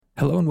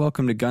Hello and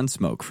welcome to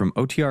Gunsmoke from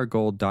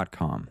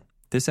OTRGold.com.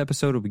 This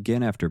episode will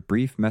begin after a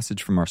brief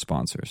message from our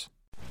sponsors.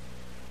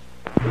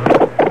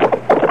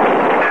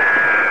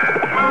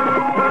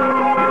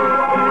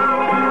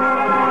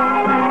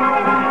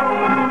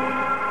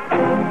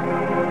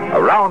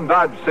 Around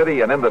Dodge City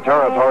and in the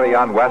territory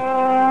on West,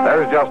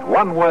 there's just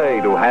one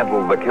way to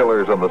handle the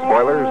killers and the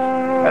spoilers,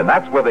 and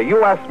that's with a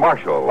U.S.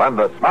 Marshal and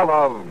the smell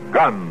of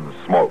gun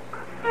smoke.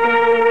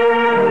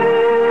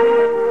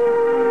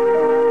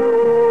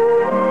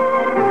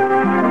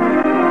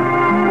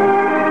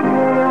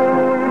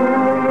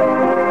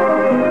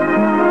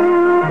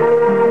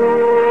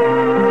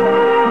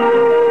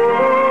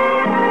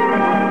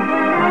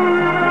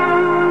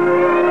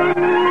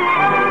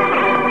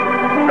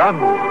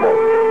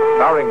 Gunsmoke,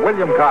 starring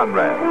William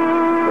Conrad,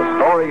 the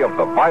story of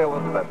the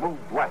violence that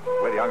moved west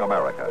with young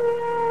America,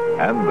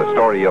 and the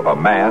story of a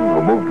man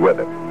who moved with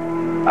it.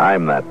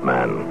 I'm that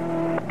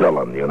man,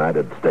 Dillon,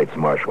 United States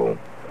Marshal.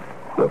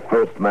 The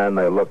first man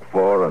they look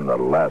for and the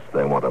last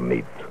they want to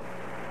meet.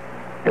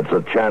 It's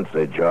a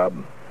chancy job,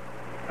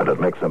 and it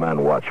makes a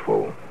man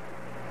watchful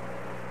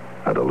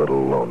and a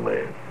little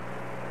lonely.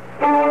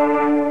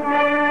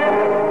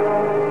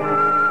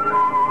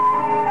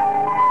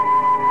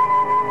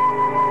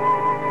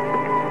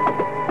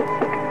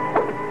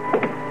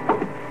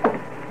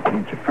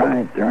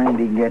 Right, there ain't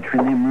he gets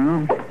in them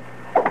rooms.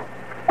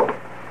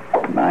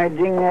 My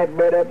ding, that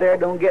bed up there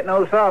don't get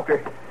no softer.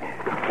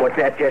 What's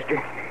that,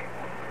 Chester?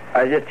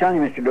 I was just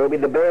telling you, Mr. Dobie,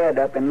 the bed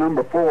up in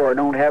number 4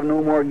 don't have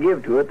no more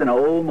give to it than an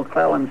old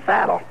McClellan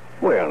saddle.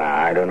 Well, now,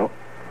 I don't know.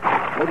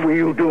 What were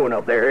you doing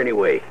up there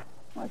anyway?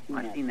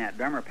 I seen that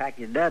drummer pack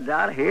his duds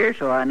out of here,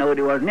 so I knowed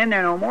he wasn't in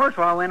there no more,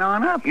 so I went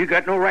on up. You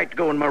got no right to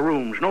go in my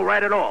rooms. No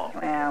right at all.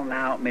 Well,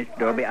 now, Mr.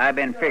 Dobie, I've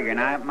been figuring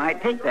I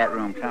might take that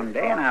room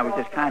someday, and I was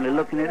just kind of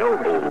looking it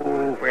over.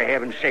 Oh, for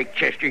heaven's sake,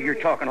 Chester, you're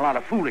talking a lot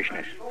of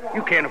foolishness.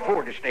 You can't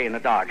afford to stay in the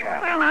Dodge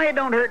House. Well, now, it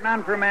don't hurt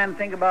none for a man to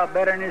think about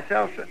bettering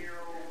himself. So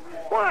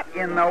what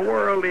in the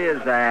world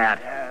is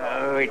that?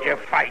 Oh, it's a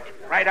fight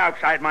right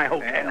outside my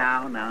hotel.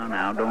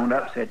 Now, don't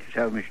upset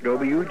yourself, Mr.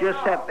 Dobie. You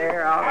just sit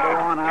there. I'll go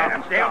on out.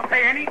 And they'll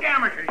pay any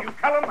damages. You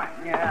tell them that.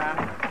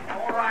 Yeah.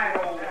 All right,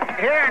 old man.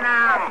 Here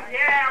now.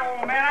 Yeah,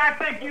 old man, I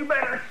think you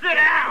better sit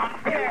down.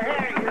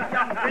 Here, you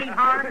young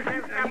greenhorn.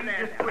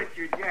 You just quit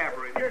your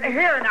jabbering.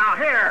 Here now,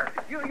 here.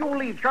 You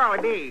leave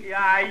Charlie be.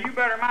 Yeah, you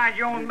better mind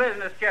your own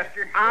business,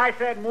 Chester. I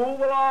said move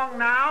along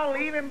now.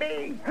 Leave him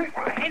be.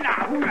 Hey,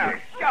 now, who's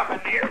shoving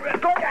here?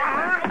 Go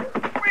on.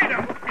 Wait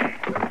a minute.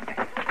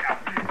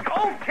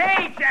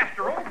 Okay,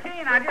 Chester,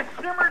 okay. Now just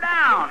simmer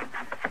down.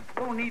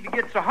 Don't need to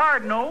get so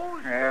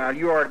hard-nosed. Well,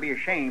 you ought to be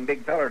ashamed,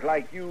 big fellers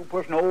like you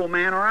pushing an old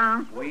man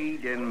around. We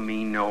didn't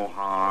mean no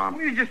harm.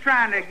 We was just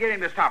trying to get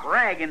him to stop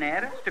ragging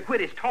at us, to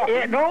quit his talking.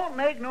 It don't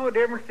make no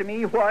difference to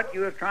me what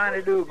you was trying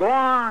to do. Go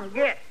on,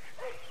 get.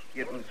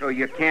 Getting so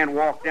you can't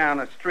walk down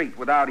the street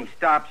without he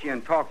stops you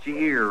and talks your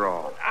ear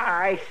off.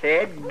 I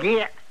said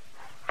get.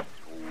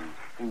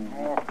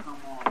 Oh, come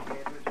on,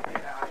 kid. Let's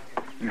get out of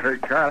here. You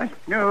hurt Charlie?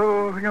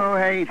 No,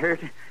 I ain't hurt.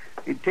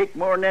 It'd take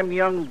more than them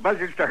young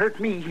buzzards to hurt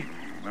me.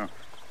 Well,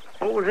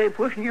 what was they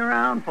pushing you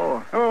around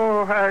for?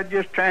 Oh, I was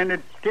just trying to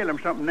tell them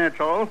something, that's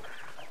all.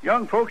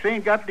 Young folks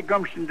ain't got the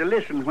gumption to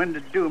listen when to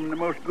do 'em the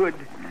most good.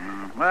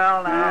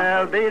 Well,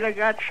 now... Well, they'd have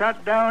got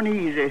shot down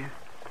easy.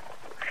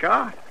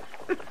 Shot?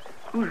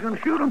 Who's going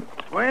to shoot 'em?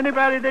 Well,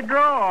 anybody they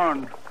draw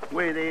on, the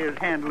way they is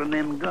handling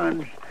them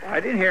guns. I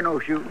didn't hear no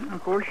shooting.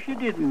 Of course you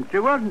didn't.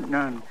 There wasn't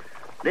none.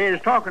 They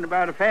was talking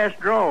about a fast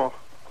draw.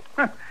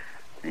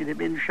 They'd have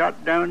been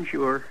shot down,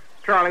 sure.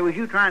 Charlie, was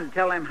you trying to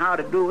tell them how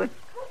to do it?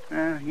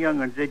 Young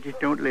ones, they just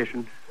don't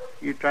listen.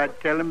 You try to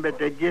tell them, but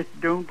they just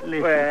don't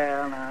listen.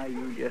 Well, now,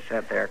 you just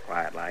sit there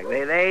quiet like.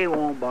 They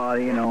won't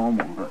bother you no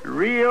more.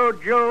 Rio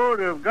Joe would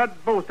have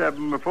got both of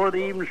them before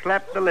they even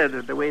slapped the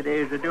leather the way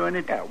they was doing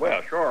it. Yeah,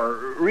 well,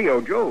 sure, Rio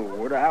Joe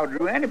would have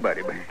outdrew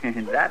anybody, but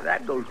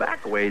that goes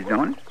back a ways,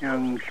 don't it?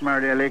 Young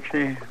smarty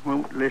Alexei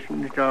won't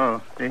listen at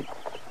all.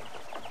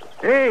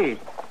 Hey,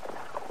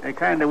 they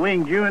kind of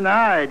winged you in the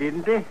eye,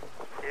 didn't they?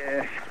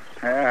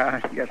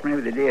 Yeah, I guess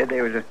maybe they did.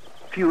 There was a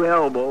few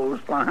elbows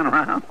flying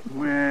around.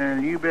 Well,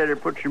 you better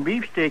put some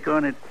beefsteak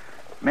on it.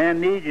 Man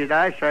needs his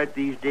eyesight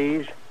these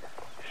days.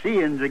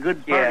 Seeing's a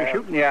good part of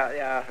shooting.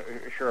 Yeah,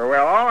 sure.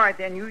 Well, all right,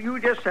 then. You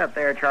just sit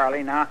there,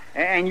 Charlie, now,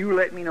 and you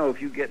let me know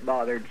if you get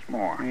bothered some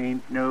more.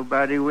 Ain't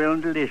nobody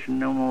willing to listen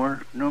no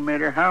more, no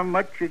matter how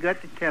much you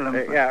got to tell them.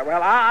 Yeah,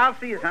 well, I'll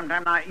see you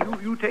sometime. Now,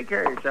 you take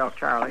care of yourself,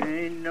 Charlie.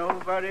 Ain't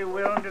nobody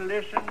willing to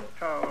listen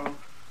at all.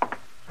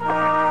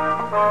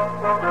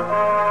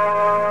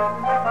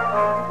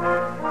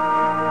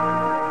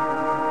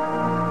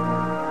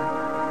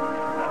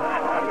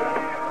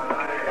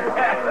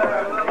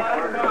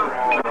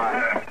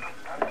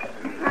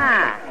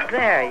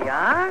 There you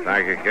are.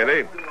 Thank you,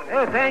 Kitty.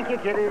 Oh, thank you,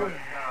 Kitty.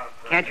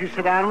 Can't you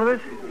sit down with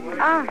us?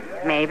 Oh,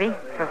 maybe,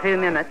 for a few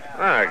minutes.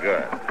 Ah,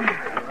 good.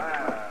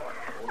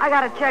 I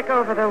got to check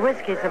over the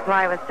whiskey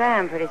supply with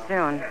Sam pretty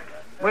soon.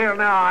 Well,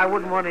 now, I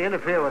wouldn't want to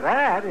interfere with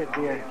that. It'd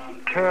be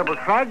terrible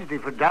tragedy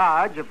for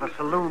Dodge if a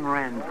saloon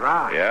ran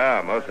dry.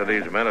 Yeah, most of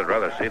these men would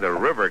rather see the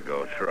river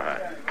go dry.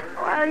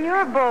 Well,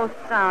 you're both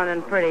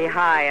sounding pretty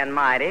high and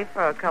mighty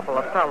for a couple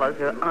of fellas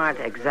who aren't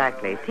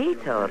exactly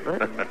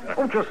teetotalers.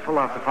 Oh, just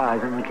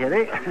philosophizing,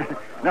 Kitty.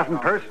 Nothing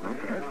personal.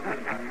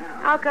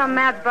 How come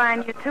Matt's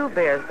buying you 2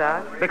 beers,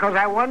 Doc? Because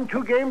I won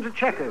 2 games of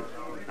checkers.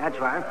 That's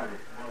right.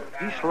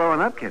 He's slowing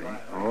up, Kitty.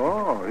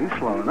 Oh, he's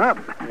slowing up.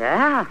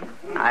 Yeah,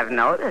 I've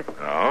noticed.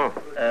 Oh?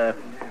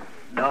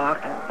 Doc?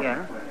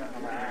 Yeah?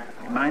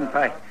 You mind if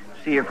I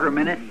see you for a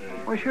minute?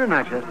 Well, sure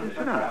not, Chester.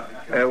 Sit down.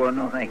 Well,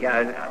 no, thank you.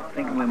 I was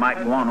thinking we might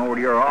go on over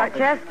to your office.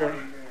 Chester,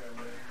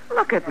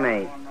 look at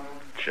me.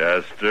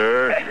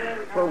 Chester?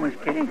 Hello, Miss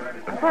Kitty.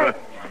 But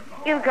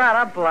you've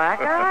got a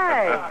black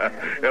eye.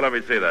 Here, let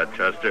me see that,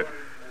 Chester.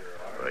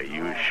 Well,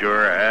 you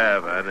sure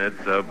have, and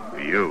it's a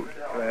beaut.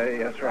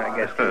 That's right, I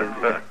guess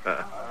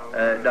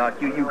it is.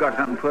 Doc, you got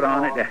something put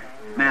on it?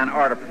 A man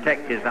ought to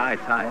protect his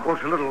eyesight. Well,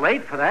 it's a little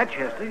late for that,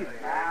 Chester.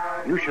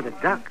 You should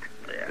have ducked.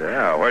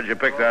 Yeah, where'd you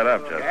pick that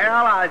up, Chester?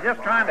 Well, I was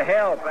just trying to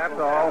help, that's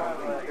all.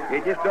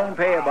 It just don't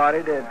pay a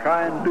body to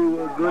try and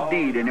do a good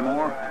deed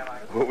anymore.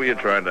 Who were you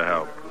trying to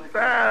help?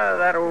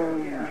 That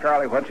old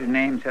Charlie, what's his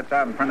name, sits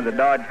out in front of the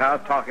Dodge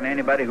house talking to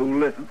anybody who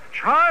listens.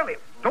 Charlie,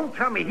 don't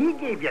tell me he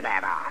gave you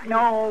that eye.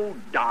 No,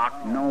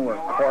 Doc, no, of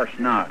course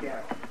not.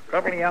 A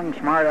couple of young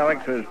smart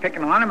alecks was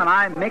picking on him, and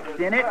I mixed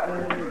in it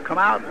and come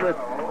out with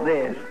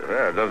this.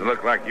 Yeah, it doesn't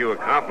look like you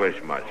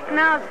accomplished much.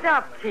 Now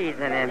stop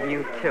teasing him,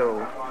 you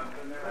two.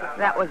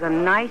 That was a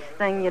nice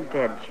thing you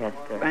did,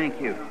 Chester.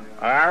 Thank you.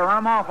 I run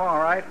him off all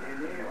right.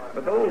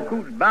 But the old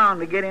coot's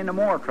bound to get into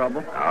more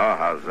trouble. Oh,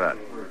 how's that?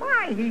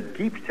 Why, he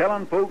keeps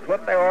telling folks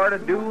what they ought to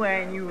do,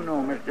 and you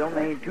know, Miss Dillon,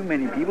 there ain't too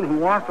many people who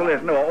wants to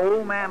listen to an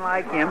old man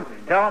like him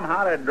tell them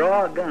how to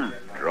draw a gun.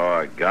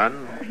 Draw a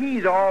gun?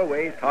 He's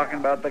always talking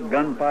about the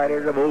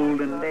gunfighters of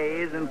olden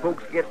days, and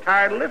folks get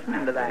tired of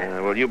listening to that.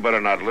 Yeah, well, you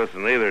better not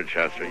listen either,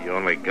 Chester. You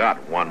only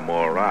got one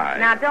more eye.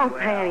 Now, don't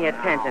pay any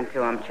attention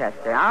to him,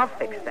 Chester. I'll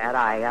fix that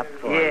eye up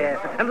for you. Yes,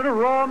 a little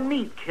raw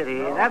meat, Kitty.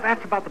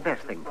 That's about the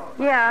best thing.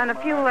 Yeah, and a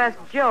few less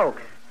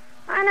jokes.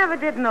 I never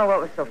did know what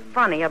was so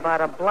funny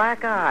about a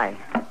black eye.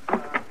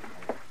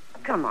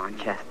 Come on,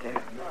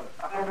 Chester.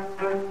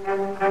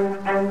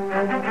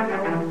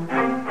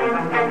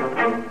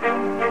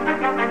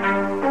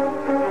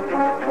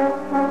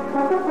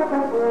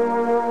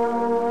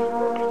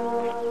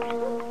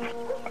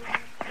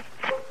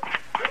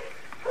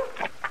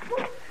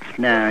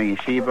 Now, you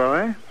see,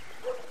 boy,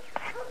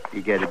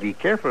 you got to be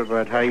careful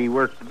about how you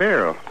work the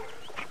barrel.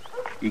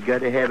 You got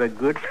to have a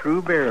good,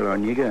 true barrel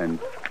on your gun.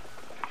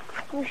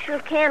 You sure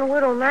can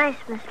whittle nice,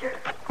 mister.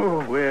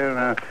 Oh,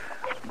 well,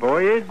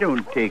 boy, it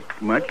don't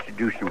take much to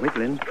do some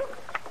whittling.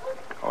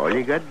 All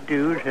you got to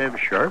do is have a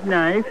sharp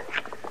knife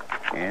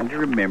and a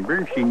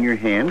remembrance in your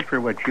hand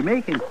for what you're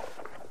making.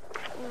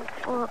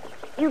 Well,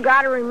 you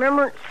got a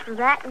remembrance for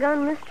that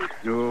gun, mister?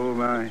 Oh,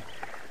 my.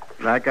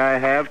 Like I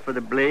have for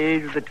the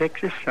blaze of the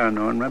Texas sun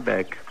on my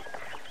back.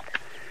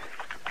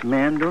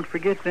 Man, don't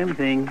forget them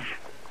things.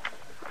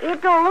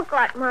 It don't look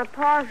like my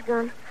pa's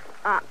gun.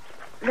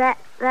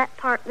 That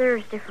part there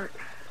is different.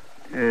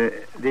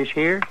 This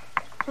here?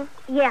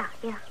 Yeah.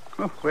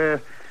 Oh, well,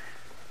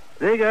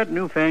 they got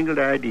newfangled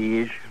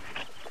ideas.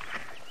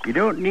 You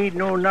don't need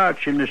no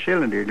notch in the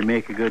cylinder to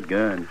make a good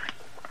gun.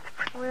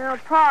 Well,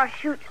 pa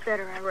shoots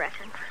better, I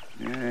reckon.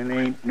 And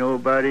ain't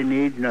nobody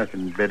needs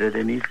nothing better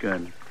than his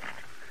gun.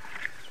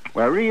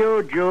 Why,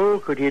 Rio Joe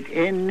could hit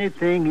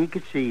anything he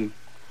could see.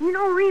 You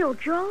know Rio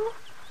Joe?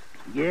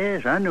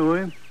 Yes, I know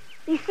him.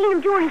 You seen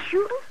him doing his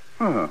shooting?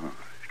 Oh,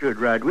 stood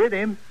right with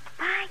him.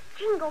 By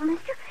jingle,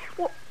 mister.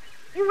 Well,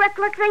 you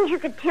recollect things you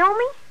could tell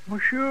me? Well,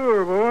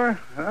 sure, boy.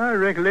 I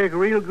recollect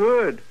real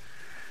good.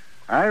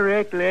 I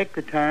recollect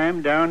the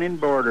time down in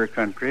border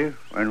country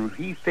when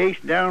he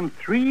faced down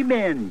 3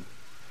 men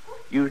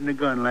using a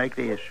gun like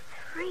this.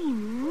 3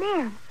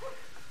 men?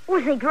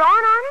 Was they drawing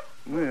on him?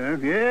 Well,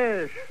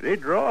 yes, they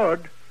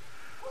drawed.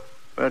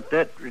 But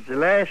that was the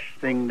last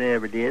thing they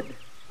ever did.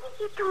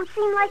 It don't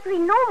seem likely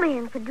no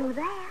man could do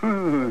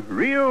that.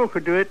 Rio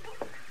could do it.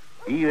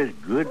 He was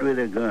good with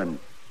a gun.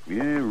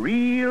 Yeah,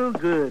 real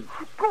good.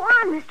 Go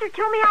on, mister.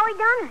 Tell me how he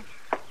done it.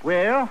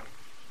 Well,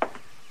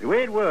 the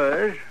way it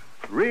was,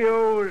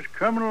 Rio was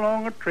coming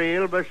along a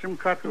trail by some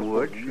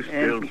cottonwoods. You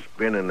still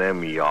spinning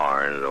them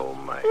yarns, old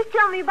man. He's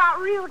telling me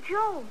about Rio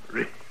Joe.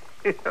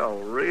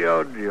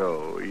 Rio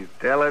Joe. He's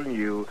telling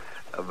you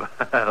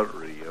about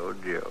Rio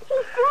Joe.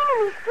 He's seen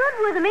him. He's good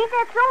with him. Ain't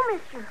that so,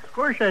 mister? Of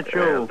course that's so.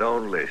 Well,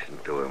 don't listen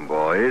to him,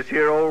 boy. This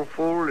here old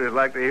fool just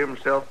like to hear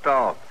himself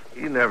talk.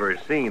 He never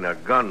seen a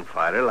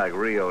gunfighter like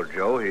Rio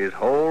Joe his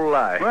whole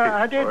life. Well,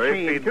 I did or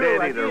see if he him, too.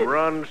 did, I he'd did. have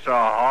run so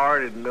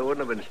hard it wouldn't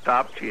have been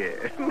stopped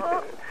yet.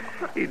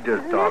 He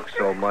just talks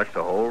so much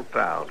the whole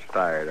town's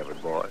tired of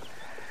it, boy.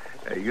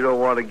 You don't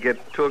want to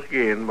get took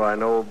in by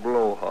no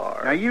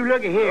blowhard. Now, you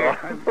look here.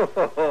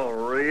 Oh,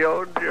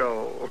 Rio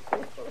Joe.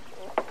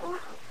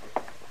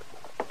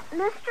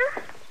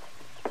 Mister?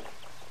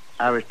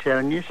 I was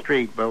telling you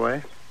straight,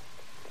 boy.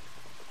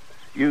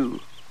 You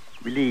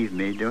believe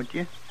me, don't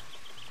you?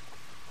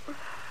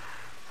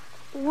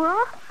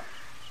 Well,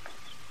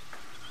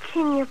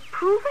 can you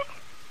prove it?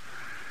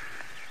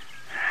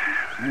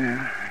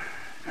 Well,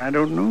 I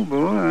don't know,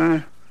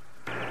 boy.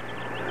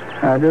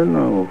 I don't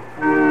know.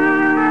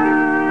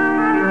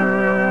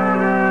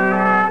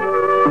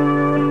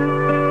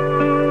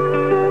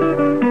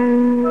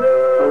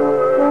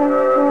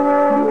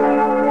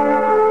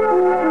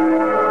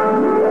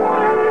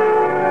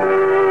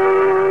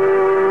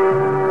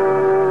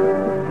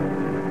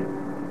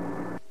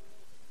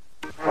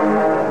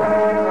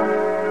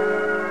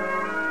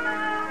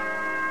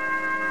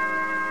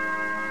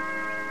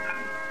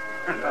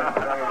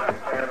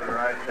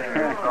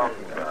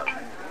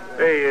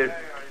 Hey,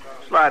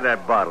 slide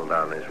that bottle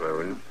down this way,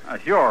 will you?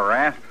 Sure,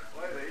 Rasp.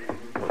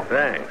 Well,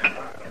 thanks.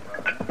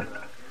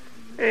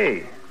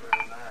 Hey,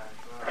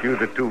 you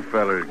the two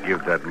fellers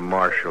give that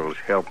marshal's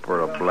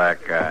helper a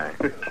black eye.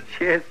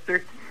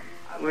 Chester?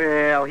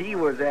 Well, he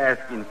was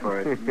asking for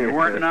it. It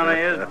weren't none of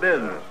his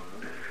business.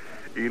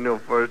 You know,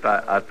 first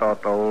I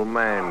thought the old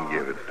man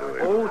gave it to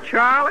him. Old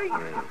Charlie?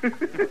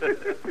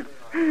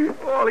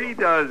 All he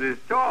does is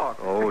talk.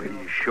 Oh,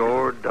 he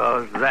sure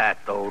does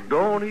that, though,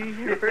 don't he?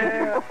 You'd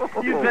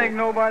think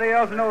nobody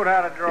else knowed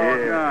how to draw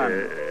a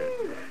gun.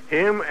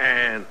 Him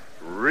and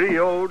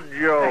Rio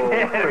Joe.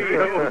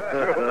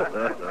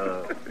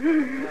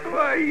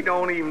 Well, he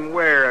don't even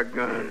wear a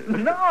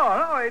gun.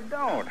 No, he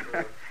don't.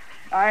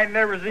 I ain't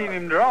never seen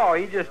him draw.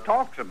 He just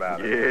talks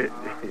about it.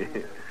 Yeah.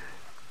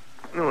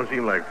 It don't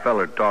seem like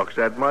feller talks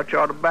that much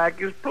ought to back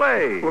his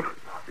play.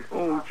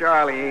 Old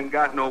Charlie ain't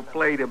got no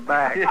play to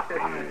back.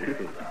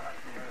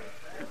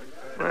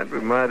 Might be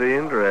mighty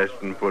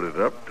interesting put it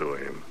up to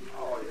him.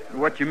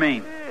 What you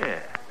mean?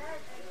 Yeah,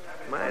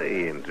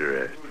 mighty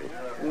interesting.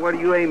 What are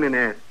you aiming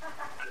at?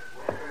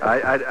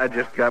 I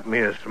just got me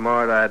a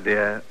smart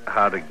idea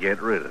how to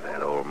get rid of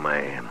that old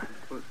man.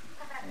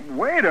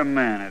 Wait a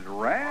minute,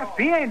 Rasp.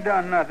 He ain't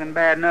done nothing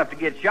bad enough to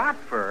get shot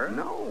for.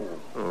 No.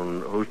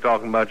 Who's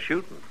talking about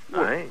shooting?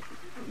 I ain't.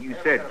 You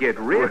said get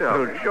rid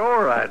of him.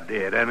 Sure I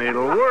did, and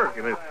it'll work.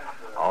 And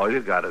all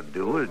you got to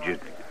do is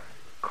just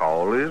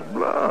call his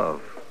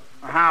bluff.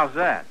 How's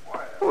that?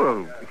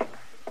 Well,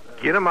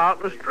 get him out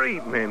in the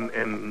street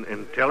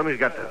and tell him he's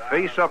got to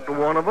face up to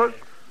one of us,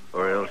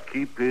 or else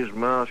keep his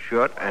mouth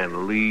shut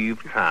and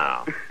leave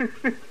town.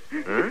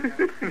 Yeah,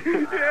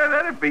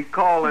 that'd be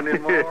calling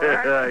him all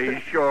right.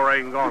 He sure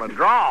ain't gonna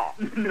draw.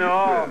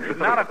 No,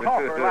 not a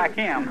talker like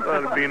him.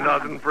 That'd be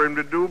nothing for him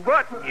to do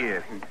but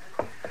get.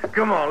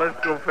 Come on, let's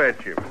go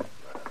fetch him.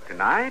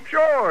 Tonight?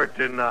 Sure,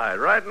 tonight.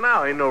 Right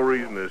now, ain't no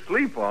reason to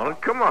sleep on it.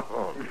 Come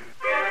on.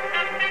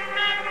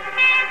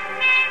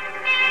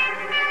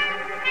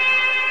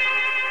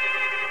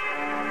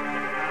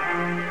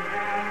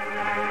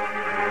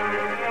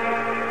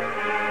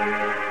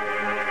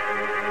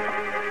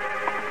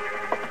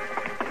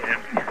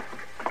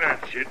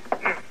 That's it.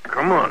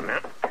 Come on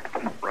now.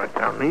 Right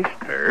down these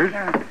stairs.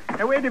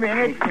 Now, wait a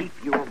minute. Keep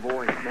your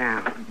voice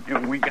down.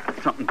 We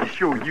got something to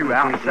show you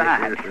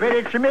outside. But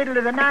it's the middle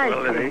of the night.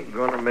 Well, it ain't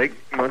going to make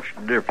much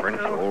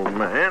difference, old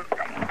man.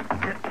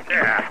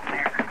 Yeah.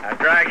 I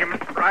drag him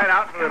right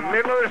out in the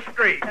middle of the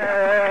street.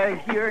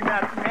 You're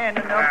not man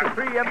enough to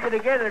free up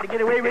together to get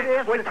away with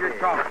this. What you're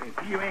talking?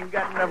 You ain't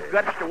got enough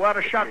guts to wad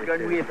a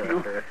shotgun with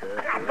you.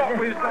 I thought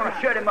we was going to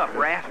shut him up,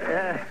 Rasp.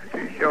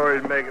 He sure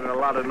is making a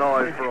lot of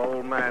noise for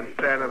old man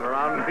standing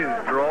around in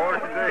his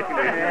drawers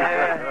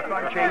today.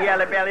 Bunch of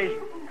yellow bellies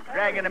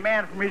dragging a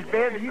man from his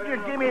bed. You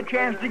just give me a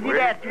chance to get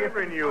at you. We're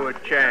giving you a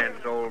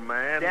chance, old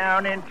man.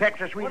 Down in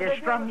Texas, we'd have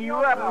strung you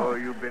up. Oh,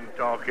 you've been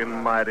talking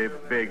mighty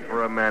big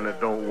for a man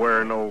that don't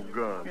wear no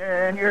gun.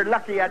 And you're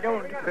lucky I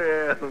don't.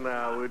 Well,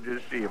 now, we'll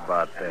just see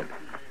about that.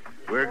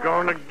 We're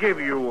going to give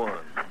you one.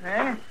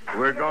 Eh?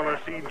 We're going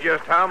to see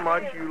just how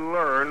much you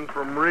learn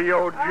from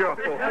Rio Joe. Now,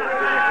 wait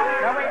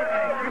a minute.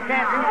 You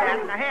can't do that.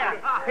 Now,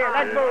 here,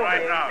 let's go.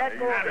 Right now. Let's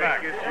go.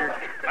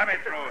 Let me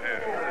through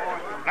here.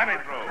 Let me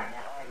through.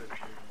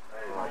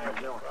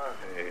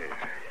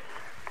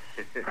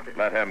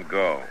 Let him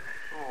go.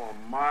 Oh,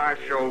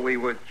 Marshal, we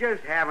was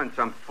just having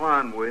some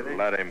fun with it.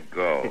 Let him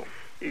go.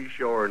 He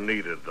sure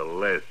needed the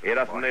lesson. He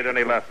doesn't need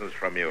any lessons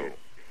from you.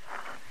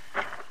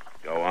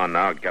 Go on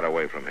now. Get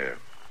away from here.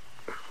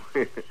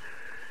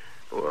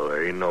 Well,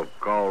 there ain't no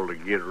call to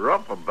get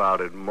rough about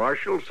it,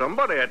 Marshal.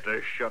 Somebody had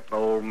to shut the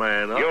old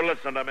man up. You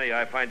listen to me.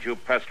 I find you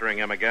pestering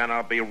him again,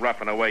 I'll be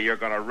rough in a way you're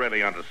going to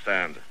really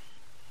understand.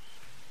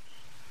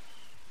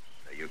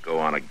 Now, you go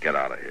on and get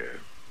out of here.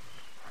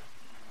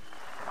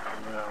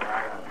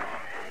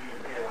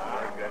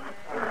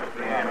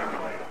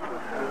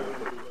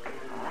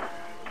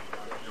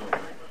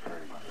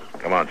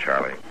 Come on,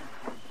 Charlie.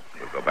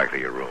 We'll go back to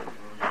your room.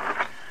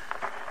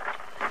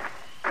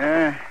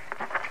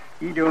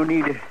 You don't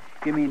need to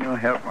give me no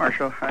help,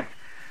 Marshal. I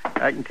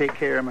can take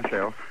care of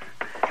myself.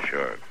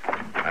 Sure.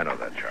 I know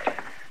that, Charlie.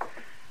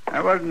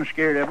 I wasn't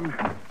scared of him.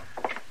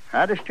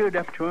 I just stood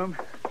up to him.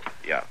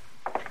 Yeah.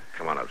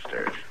 Come on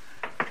upstairs.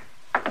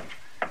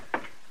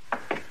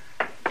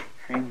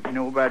 Ain't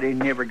nobody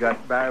never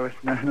got by with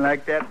nothing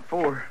like that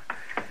before.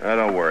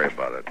 Don't worry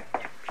about it.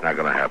 It's not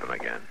going to happen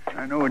again.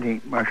 I know it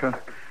ain't, Marshal.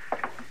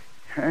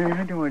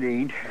 I know it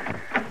ain't.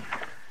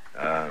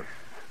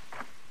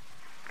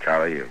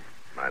 Charlie, you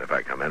mind if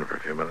I come in for a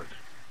few minutes?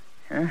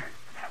 Huh?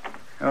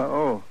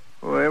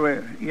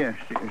 Well, yes,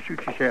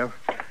 suit yourself.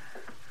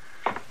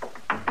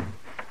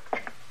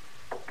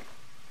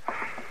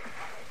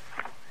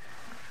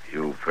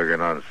 You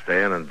figuring on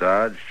staying in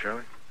Dodge,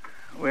 Charlie?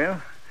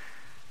 Well,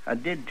 I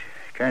did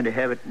kind of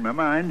have it in my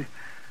mind.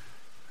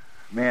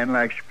 Man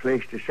likes a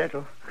place to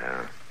settle.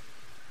 Yeah.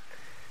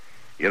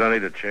 You don't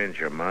need to change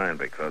your mind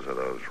because of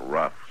those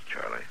roughs,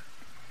 Charlie.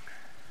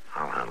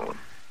 I'll handle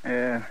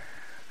them.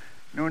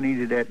 No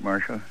need of that,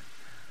 Marshal.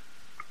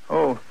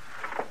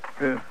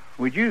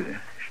 Would you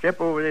step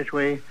over this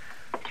way?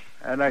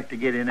 I'd like to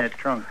get in that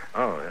trunk.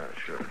 Oh, yeah,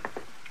 sure.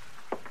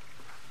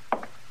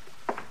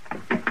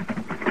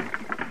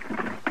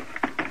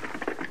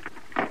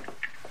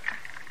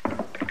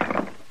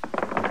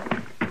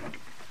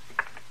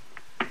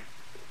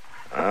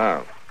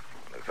 Oh,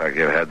 looks like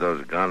you've had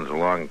those guns a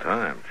long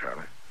time,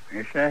 Charlie.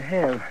 Yes, I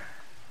have.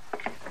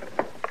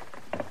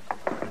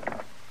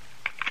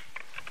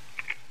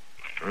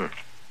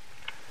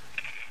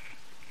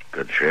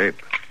 Good shape.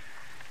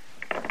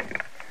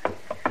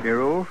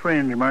 They're old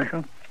friends,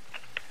 Marshal.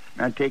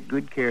 I take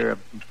good care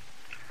of them.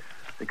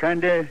 They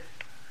kind of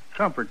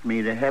comfort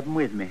me to have them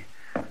with me.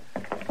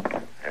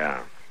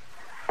 Yeah.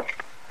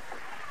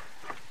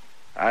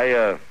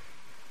 I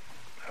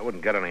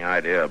wouldn't get any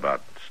idea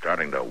about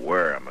starting to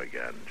wear them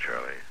again,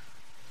 Charlie.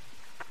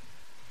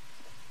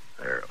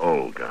 They're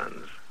old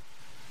guns.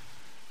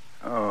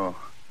 Oh.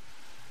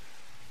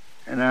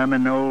 And I'm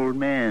an old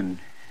man.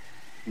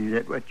 Is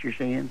that what you're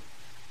saying?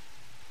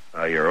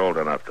 You're old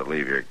enough to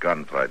leave your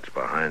gunfights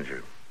behind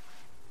you.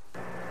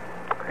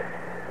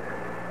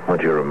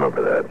 Don't you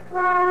remember that?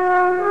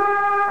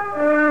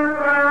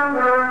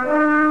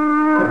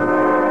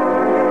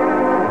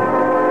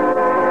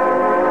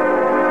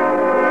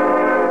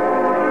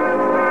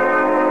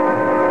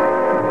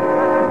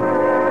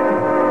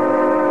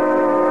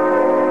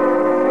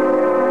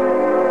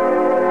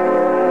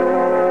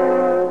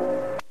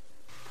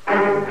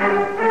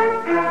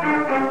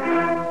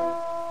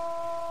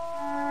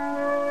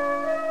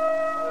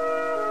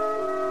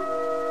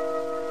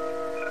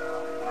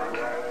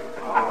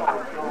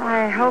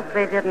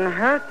 They didn't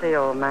hurt the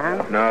old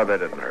man. No, they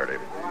didn't hurt him.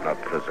 Not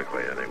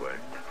physically, anyway.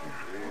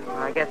 Well,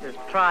 I guess his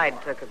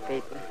pride took a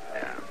beating.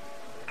 Yeah.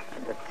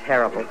 It's a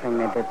terrible thing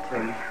they did to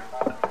him.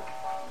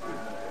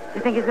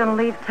 You think he's going to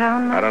leave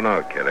town now? I don't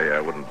know, Kitty.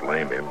 I wouldn't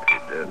blame him if he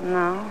did.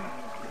 No.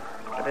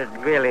 But it'd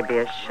really be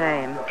a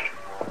shame.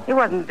 He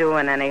wasn't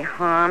doing any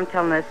harm,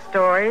 telling his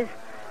stories.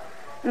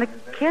 And the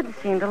kids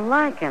seemed to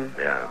like him.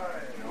 Yeah.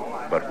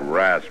 But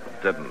Rasp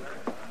didn't.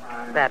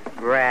 That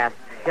Rasp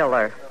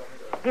Hiller.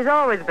 He's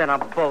always been a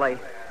bully.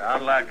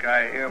 Sound like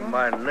I hear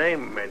my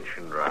name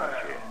mentioned around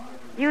here.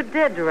 You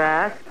did,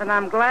 Rasp, and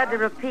I'm glad to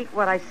repeat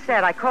what I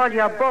said. I called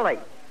you a bully.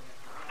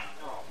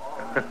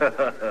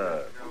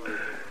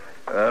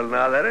 Well,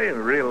 now, that ain't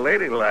real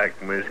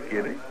ladylike, Miss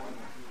Kitty.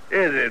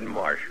 Is it,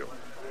 Marshal?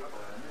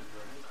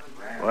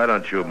 Why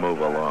don't you move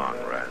along,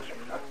 Rasp?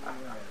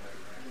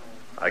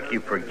 I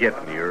keep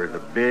forgetting you're the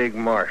big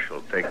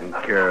marshal taking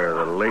care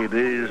of the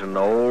ladies and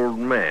the old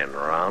men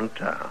around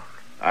town.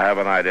 I have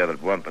an idea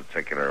that one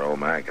particular old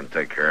man can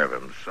take care of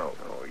himself.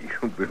 Oh,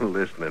 you've been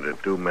listening to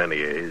too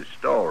many of his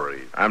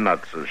stories. I'm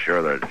not so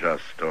sure they're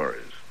just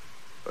stories.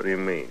 What do you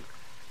mean?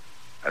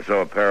 I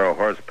saw a pair of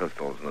horse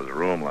pistols in his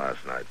room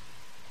last night.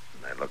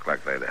 They looked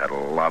like they'd had a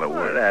lot of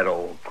Well, work. that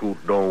old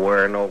coot don't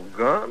wear no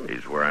gun.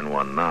 He's wearing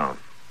one now.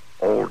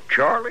 Old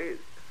Charlie?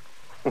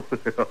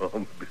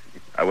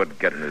 I wouldn't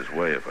get in his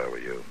way if I were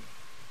you.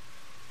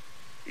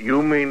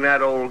 You mean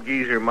that old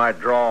geezer might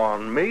draw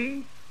on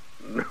me?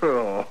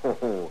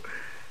 No.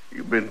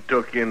 You've been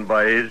took in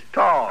by his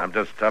talk. I'm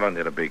just telling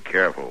you to be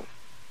careful.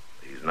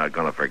 He's not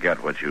going to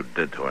forget what you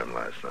did to him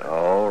last night.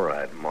 All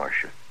right,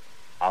 Marcia.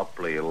 I'll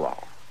play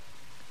along.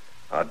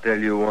 I'll tell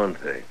you one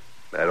thing.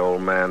 That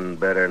old man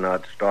better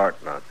not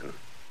start nothing.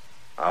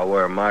 I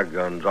wear my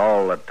guns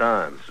all the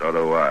time. So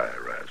do I,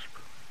 Rasp.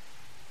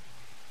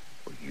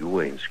 Well,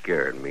 you ain't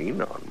scaring me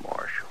none,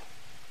 Marshal.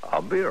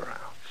 I'll be around.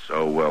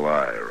 So will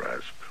I,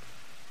 Rasp.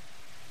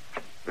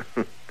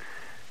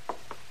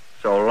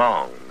 So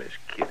long, Miss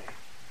Kitty.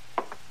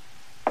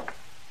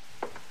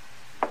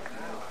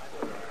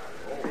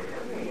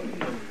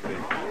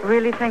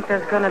 Really think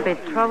there's going to be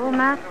trouble,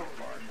 Matt?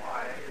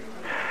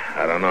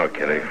 I don't know,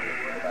 Kitty.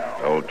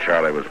 Old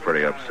Charlie was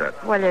pretty upset.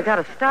 Well, you got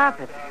to stop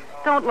it.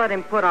 Don't let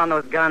him put on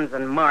those guns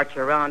and march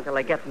around till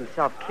he gets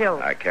himself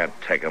killed. I can't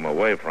take him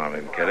away from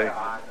him, Kitty.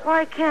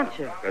 Why can't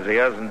you? Because he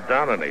hasn't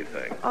done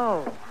anything.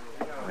 Oh,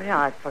 yeah,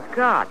 I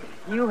forgot.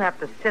 You have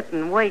to sit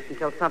and wait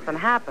until something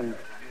happens.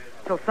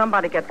 Till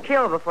somebody gets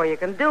killed before you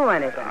can do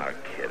anything. Oh,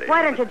 Kitty.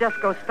 Why don't you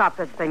just go stop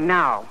this thing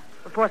now,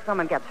 before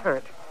someone gets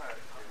hurt?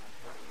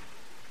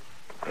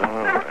 All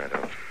right,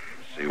 I'll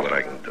see what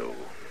I can do.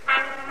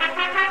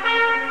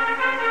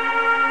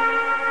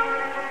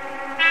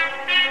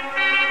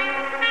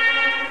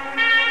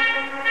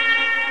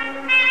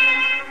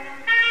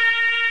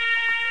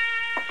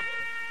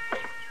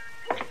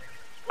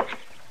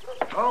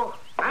 Oh,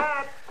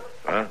 Matt.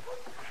 Huh?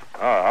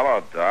 Oh,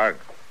 hello, Doc.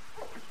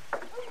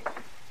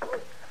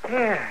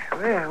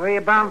 Yeah, where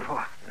you bound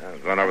for? Yeah,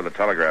 I'm going over to the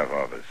telegraph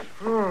office.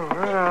 Oh,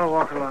 well, I'll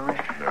walk along with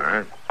you. All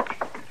right.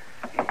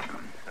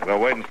 I've been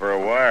waiting for a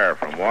wire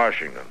from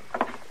Washington.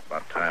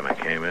 About time I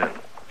came in.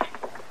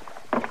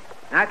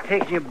 Not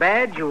taking your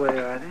badge away,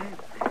 are they?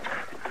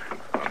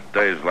 On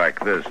days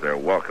like this, they're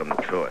welcome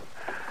to it.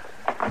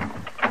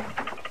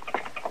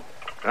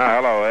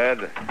 Hello,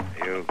 Ed.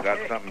 You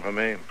got something for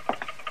me?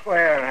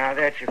 Well, now,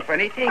 that's a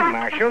funny thing,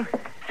 Marshal.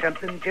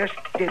 Something just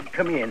did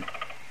come in.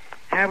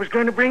 I was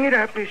going to bring it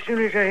up as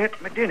soon as I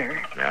ate my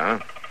dinner. Yeah?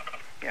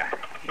 Yeah,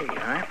 here you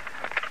are.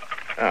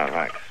 Oh,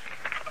 thanks.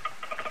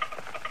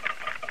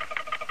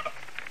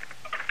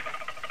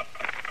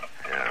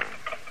 Yeah.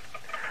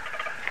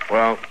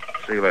 Well,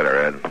 see you later,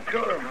 Ed.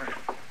 Sure, Marshal.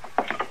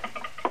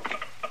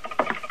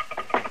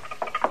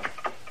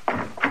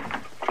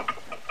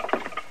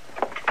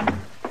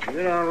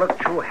 You don't look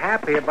too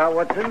happy about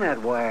what's in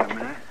that wire,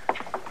 man.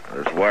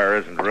 This wire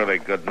isn't really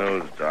good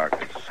news, Doc.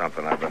 It's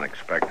something I've been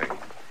expecting.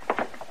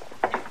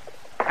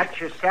 Cut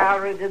your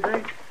salary, did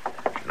they?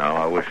 No,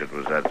 I wish it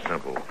was that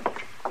simple.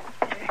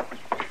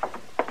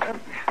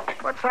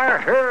 What's our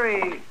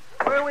hurry?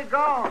 Where are we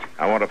going?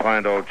 I want to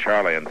find old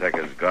Charlie and take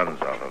his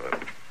guns off of him.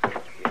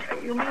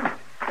 You mean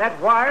that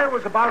wire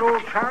was about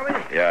old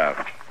Charlie?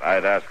 Yeah,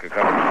 I'd ask a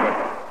couple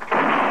of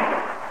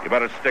questions. You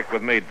better stick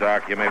with me,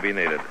 Doc. You may be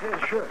needed.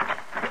 Yeah, sure.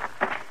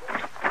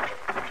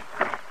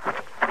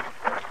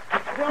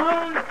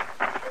 Dillon?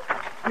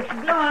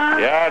 Mr. Dillon?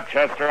 Yeah,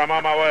 Chester, I'm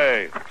on my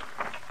way.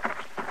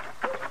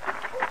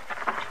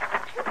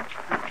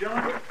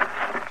 Dillon?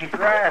 It's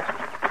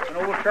Raft and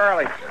old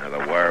Charlie. Yeah, the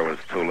wire was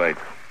too late.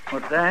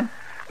 What's that?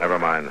 Never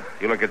mind.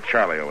 You look at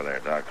Charlie over there,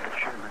 Doc.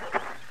 Sure.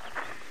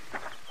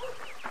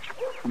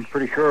 I'm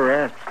pretty sure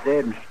Raft's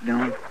dead, Mr.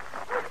 Dillon.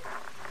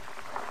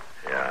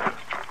 Yeah,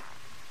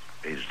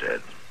 he's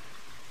dead.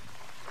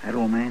 That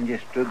old man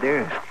just stood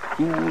there as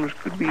cool as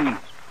could be.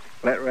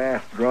 Let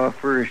Raft draw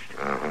first.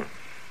 Uh-huh.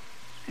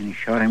 And he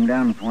shot him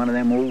down with one of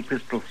them old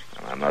pistols.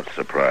 I'm not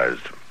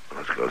surprised.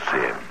 Let's go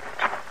see him.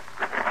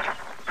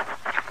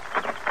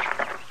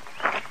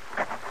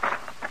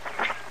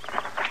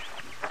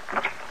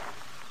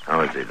 How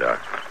is he, Doc?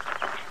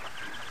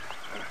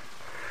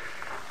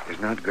 He's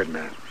not good,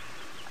 man.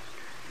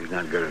 He's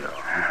not good at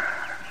all.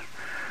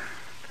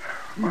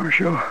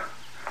 Marshal.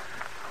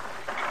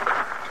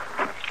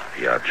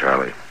 Yeah,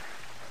 Charlie.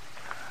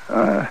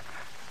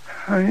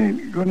 I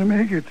ain't gonna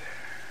make it.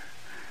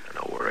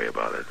 Don't worry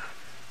about it.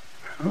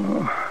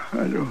 Oh,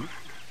 I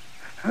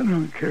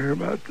don't care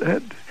about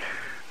that.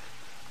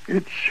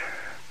 It's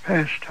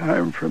past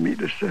time for me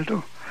to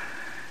settle.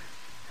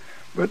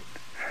 But,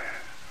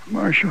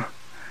 Marshal.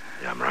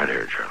 Yeah, I'm right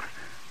here,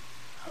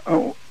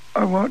 Charlie.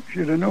 I want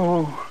you to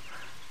know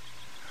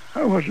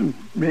I wasn't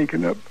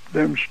making up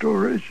them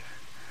stories.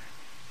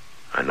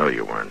 I know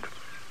you weren't.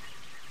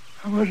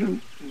 I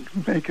wasn't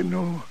making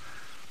no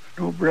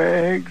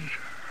brags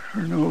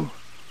or no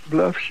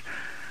bluffs.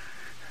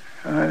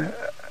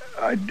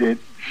 I did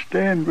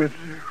stand with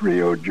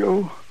Rio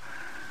Joe.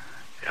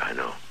 Yeah, I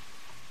know.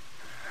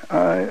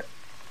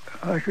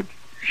 I could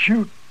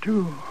shoot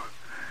too.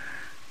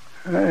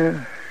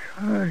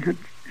 I could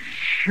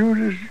shoot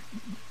as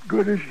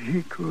good as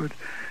he could.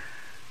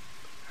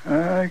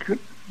 I could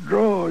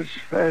draw as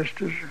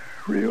fast as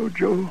Rio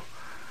Joe.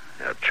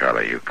 Yeah,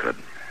 Charlie, you could.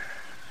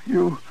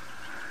 You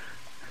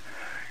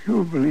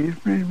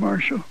believe me,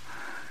 Marshal?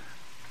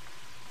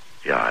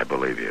 Yeah, I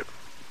believe you.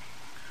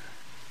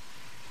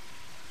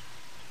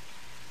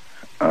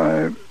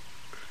 I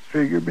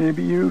figure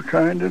maybe you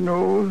kind of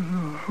know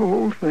the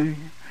whole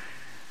thing.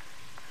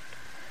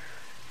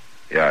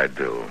 Yeah, I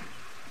do.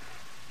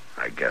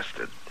 I guessed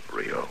it,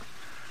 Rio.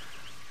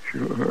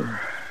 Sure.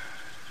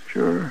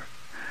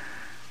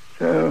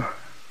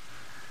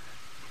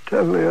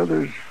 Tell the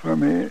others for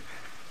me.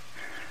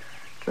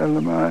 Tell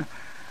them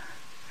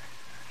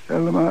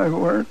I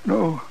weren't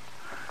no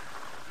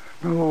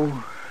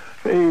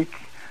fake.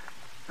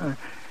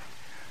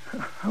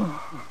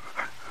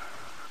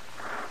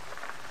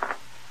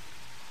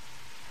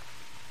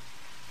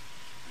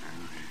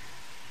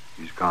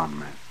 He's gone,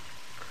 man.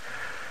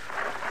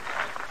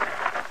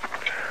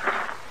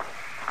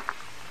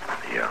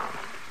 Yeah.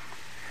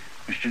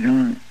 Mr.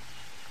 Dillon,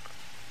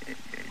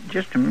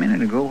 just a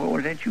minute ago, what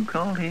was that you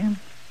called him?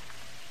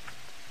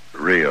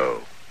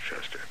 Rio,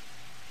 Chester.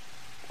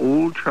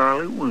 Old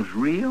Charlie was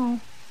Rio?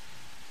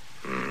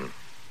 Hmm.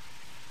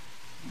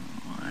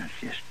 Oh, that's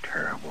just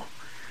terrible.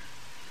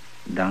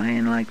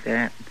 Dying like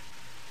that.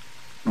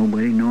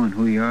 Nobody knowing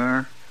who you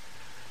are.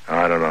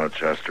 I don't know,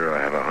 Chester.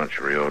 I have a hunch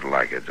Rio'd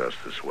like it just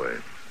this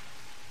way.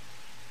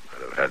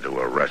 I'd have had to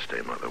arrest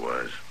him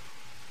otherwise.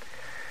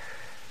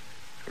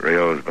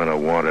 Rio's been a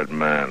wanted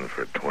man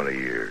for 20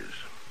 years.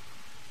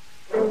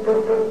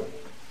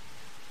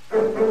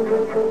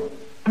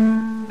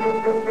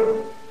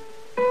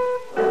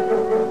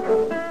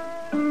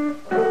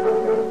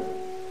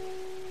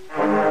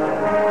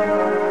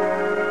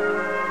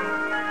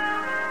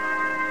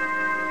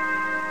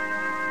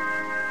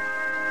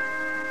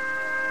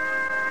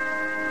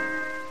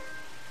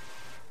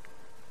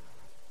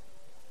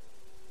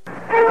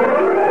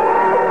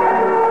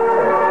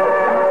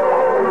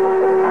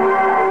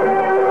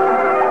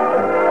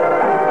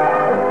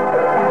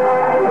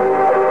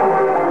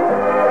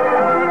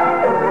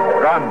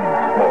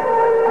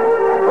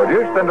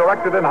 been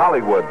directed in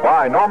Hollywood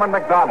by Norman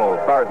Macdonald,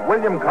 stars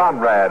William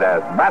Conrad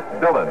as Matt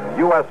Dillon,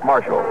 U.S.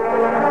 Marshal.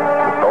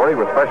 The story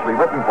was specially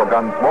written for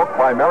Gunsmoke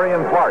by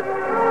Marion Clark,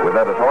 with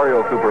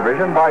editorial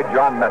supervision by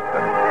John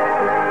Meston.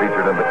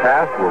 Featured in the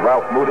cast were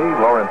Ralph Moody,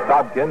 Lawrence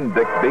Dobkin,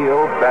 Dick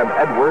Beale, Sam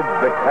Edwards,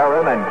 Vic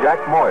Perrin, and Jack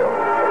Moyle.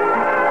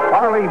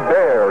 Harley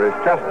Bear is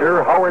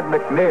Chester, Howard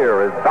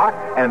McNear is Doc,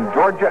 and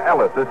Georgia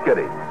Ellis is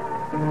Kitty.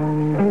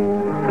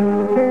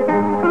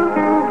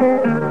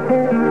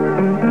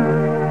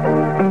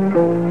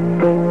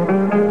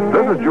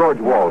 This is George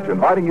Walsh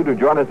inviting you to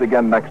join us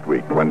again next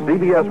week when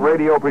CBS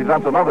Radio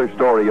presents another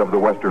story of the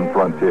Western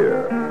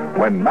frontier.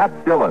 When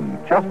Matt Dillon,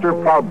 Chester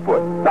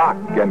Proudfoot, Doc,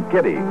 and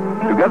Kitty,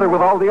 together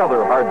with all the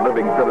other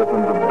hard-living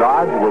citizens of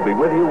Dodge, will be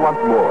with you once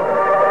more.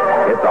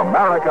 It's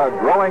America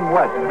growing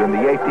west in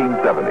the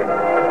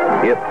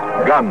 1870s. It's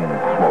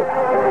Gunsmoke.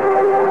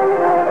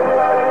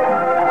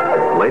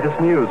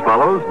 Latest news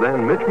follows,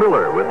 then Mitch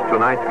Miller with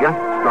tonight's guest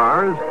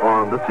stars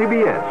on the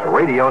CBS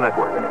Radio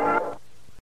Network.